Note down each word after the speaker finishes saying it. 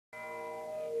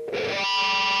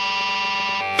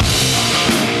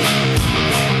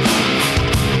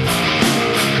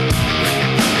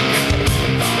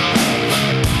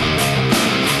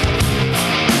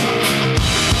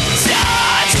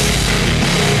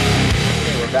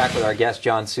back with our guest,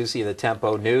 John Susce of the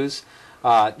Tempo News.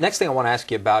 Next thing I want to ask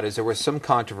you about is there was some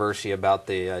controversy about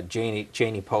the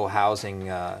Janie Poe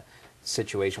housing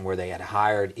situation where they had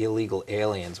hired illegal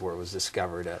aliens where it was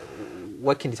discovered.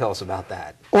 What can you tell us about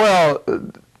that? Well,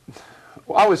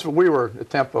 we were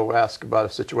at Tempo asked about a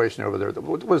situation over there that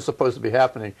was supposed to be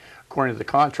happening. According to the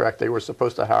contract, they were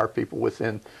supposed to hire people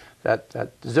within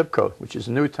that zip code, which is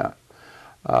Newtown.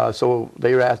 So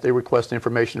they requested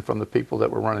information from the people that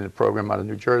were running the program out of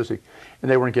New Jersey, and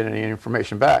they weren't getting any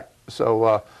information back.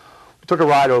 So we took a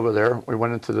ride over there. We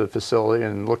went into the facility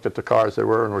and looked at the cars there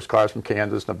were, and there was cars from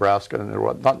Kansas, Nebraska, and there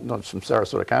were not from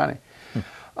Sarasota County.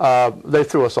 They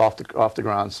threw us off the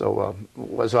ground. So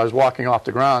as I was walking off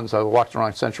the grounds, I walked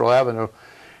around Central Avenue,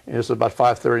 and it was about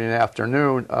 5:30 in the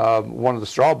afternoon. One of the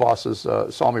straw bosses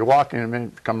saw me walking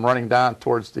and come running down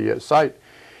towards the site,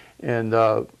 and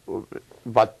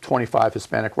about 25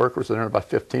 Hispanic workers, and there were about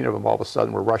 15 of them all of a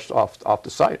sudden were rushed off the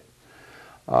site.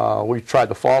 We tried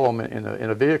to follow them in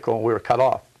a vehicle, and we were cut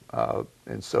off.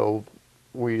 And so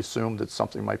we assumed that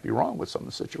something might be wrong with some of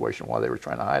the situation while they were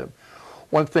trying to hide them.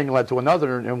 One thing led to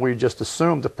another, and we just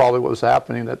assumed that probably what was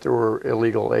happening, that there were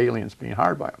illegal aliens being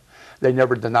hired by them. They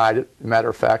never denied it. Matter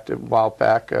of fact, a while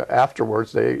back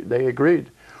afterwards, they agreed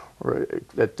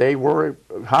that they were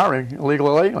hiring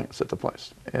illegal aliens at the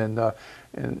place. And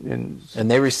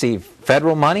they received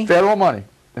federal money? Federal money.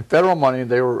 And federal money,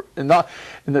 they were in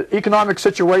the economic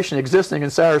situation existing in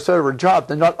Sarasota for jobs.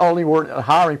 They not only were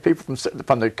hiring people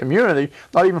from the community,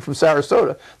 not even from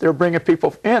Sarasota, they were bringing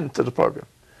people into the program.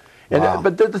 And, wow.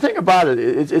 But the thing about it,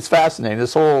 it's fascinating.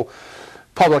 This whole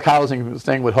public housing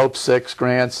thing with Hope 6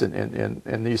 grants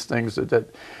and these things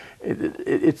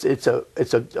it's a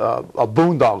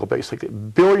boondoggle basically.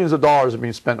 Billions of dollars are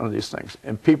being spent on these things,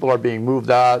 and people are being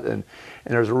moved out, and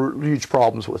there's huge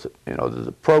problems with it. You know,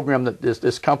 the program that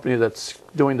this company that's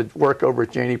doing the work over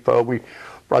at Janie Poe, we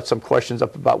brought some questions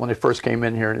up about when they first came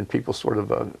in here, and people sort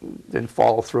of didn't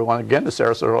follow through on again the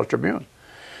Sarasota Tribune.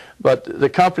 But the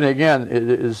company, again,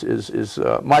 is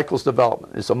Michael's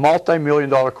Development. It's a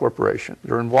multi-million-dollar corporation.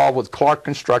 They're involved with Clark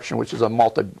Construction, which is a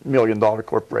multi-million-dollar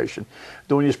corporation,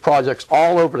 doing these projects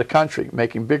all over the country,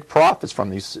 making big profits from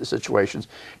these situations,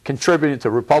 contributing to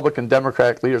Republican,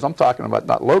 Democratic leaders. I'm talking about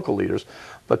not local leaders,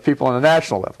 but people on the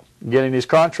national level, getting these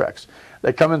contracts.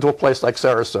 They come into a place like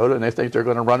Sarasota, and they think they're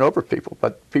going to run over people.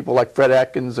 But people like Fred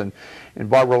Atkins and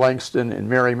Barbara Langston and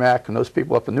Mary Mack and those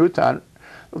people up in Newtown,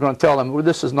 we're going to tell them, well,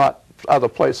 this is not other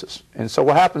places. And so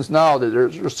what happens now, that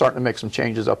they're starting to make some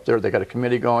changes up there. They got a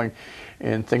committee going,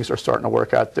 and things are starting to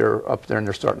work out there up there, and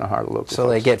they're starting to hire the local So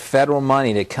folks. they get federal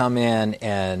money to come in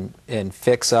and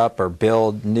fix up or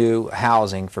build new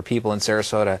housing for people in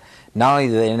Sarasota. Not only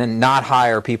do they not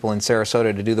hire people in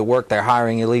Sarasota to do the work, they're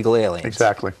hiring illegal aliens.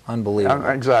 Exactly. Unbelievable.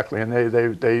 Exactly, and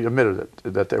they admitted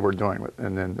it, that they were doing it,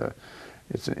 and then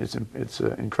it's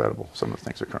incredible, some of the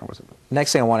things that are occurring with it.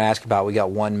 Next thing I want to ask about, we got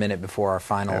 1 minute before our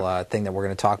final thing that we're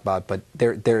going to talk about, but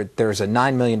there's a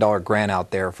 $9 million grant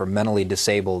out there for mentally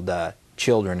disabled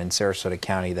children in Sarasota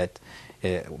County that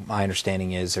my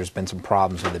understanding is there's been some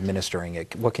problems with administering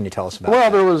it. What can you tell us about that?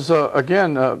 Well, there was,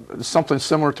 again, something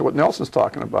similar to what Nelson's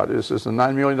talking about. This is a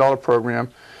 $9 million program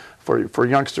for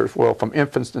youngsters, well, from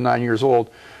infants to 9 years old.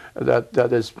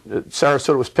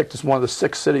 Sarasota was picked as one of the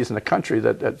 6 cities in the country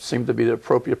that seemed to be the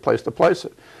appropriate place to place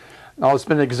it. Now, it's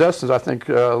been in existence, I think,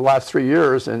 the last 3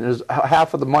 years, and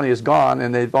half of the money is gone,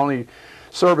 and they've only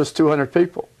serviced 200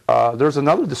 people. There's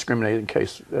another discriminating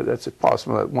case that's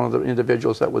possible, that one of the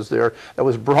individuals that was there, that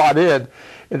was brought in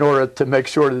order to make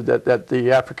sure that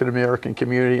the African-American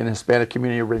community and Hispanic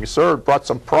community were being served, brought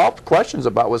some questions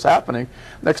about what's happening.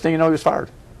 Next thing you know, he was fired.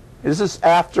 This is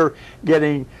after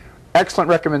getting excellent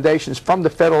recommendations from the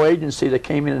federal agency that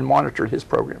came in and monitored his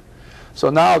program. So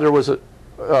now there was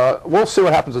we'll see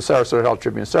what happens to Sarasota Health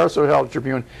Tribune. Sarasota Health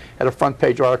Tribune had a front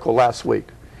page article last week,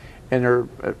 and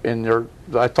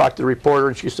I talked to the reporter,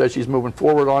 and she said she's moving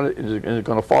forward on it and is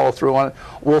going to follow through on it.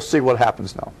 We'll see what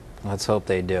happens now. Let's hope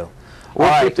they do.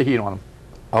 We'll keep the heat on them.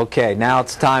 Okay, now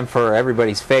it's time for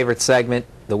everybody's favorite segment,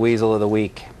 the Weasel of the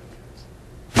Week.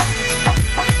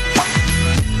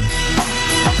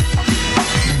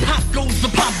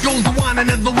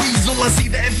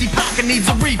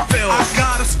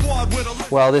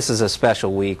 Well, this is a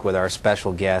special week with our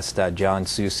special guest, John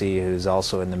Susce, who's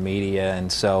also in the media,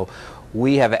 and so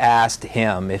we have asked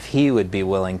him if he would be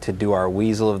willing to do our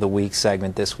Weasel of the Week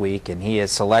segment this week, and he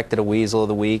has selected a Weasel of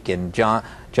the Week. And John,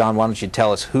 why don't you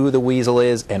tell us who the Weasel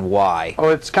is and why? Oh,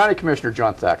 it's County Commissioner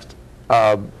John Thaxton.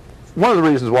 One of the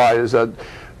reasons why is that,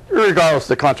 regardless of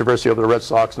the controversy over the Red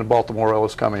Sox and the Baltimore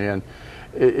Orioles coming in,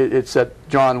 it's that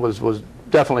John was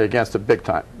definitely against it big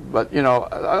time. But you know,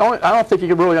 I don't think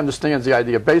he really understands the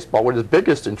idea of baseball. What his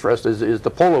biggest interest is the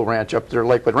polo ranch up there,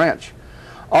 Lakewood Ranch.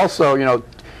 Also, you know,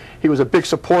 he was a big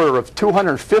supporter of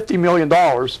 $250 million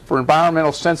for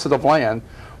environmental sensitive land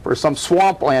for some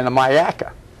swamp land in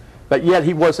Mayaca. But yet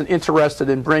he wasn't interested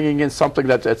in bringing in something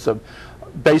that's a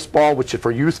baseball, which is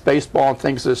for youth baseball and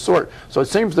things of this sort. So it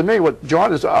seems to me what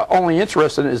John is only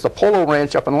interested in is the polo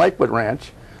ranch up in Lakewood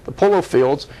Ranch, the polo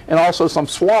fields, and also some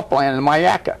swamp land in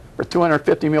Mayaca for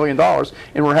 $250 million,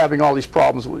 and we're having all these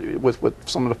problems with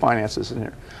some of the finances in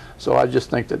here. So I just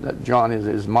think that John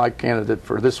is my candidate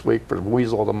for this week for the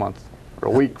Weasel of the Month, or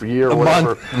week, year,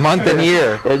 whatever. Month and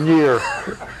year. And year.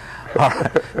 All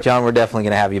right. John, we're definitely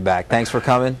going to have you back. Thanks for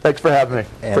coming. Thanks for having me.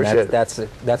 And Appreciate it.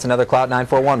 That's another Clout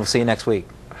 941. We'll see you next week.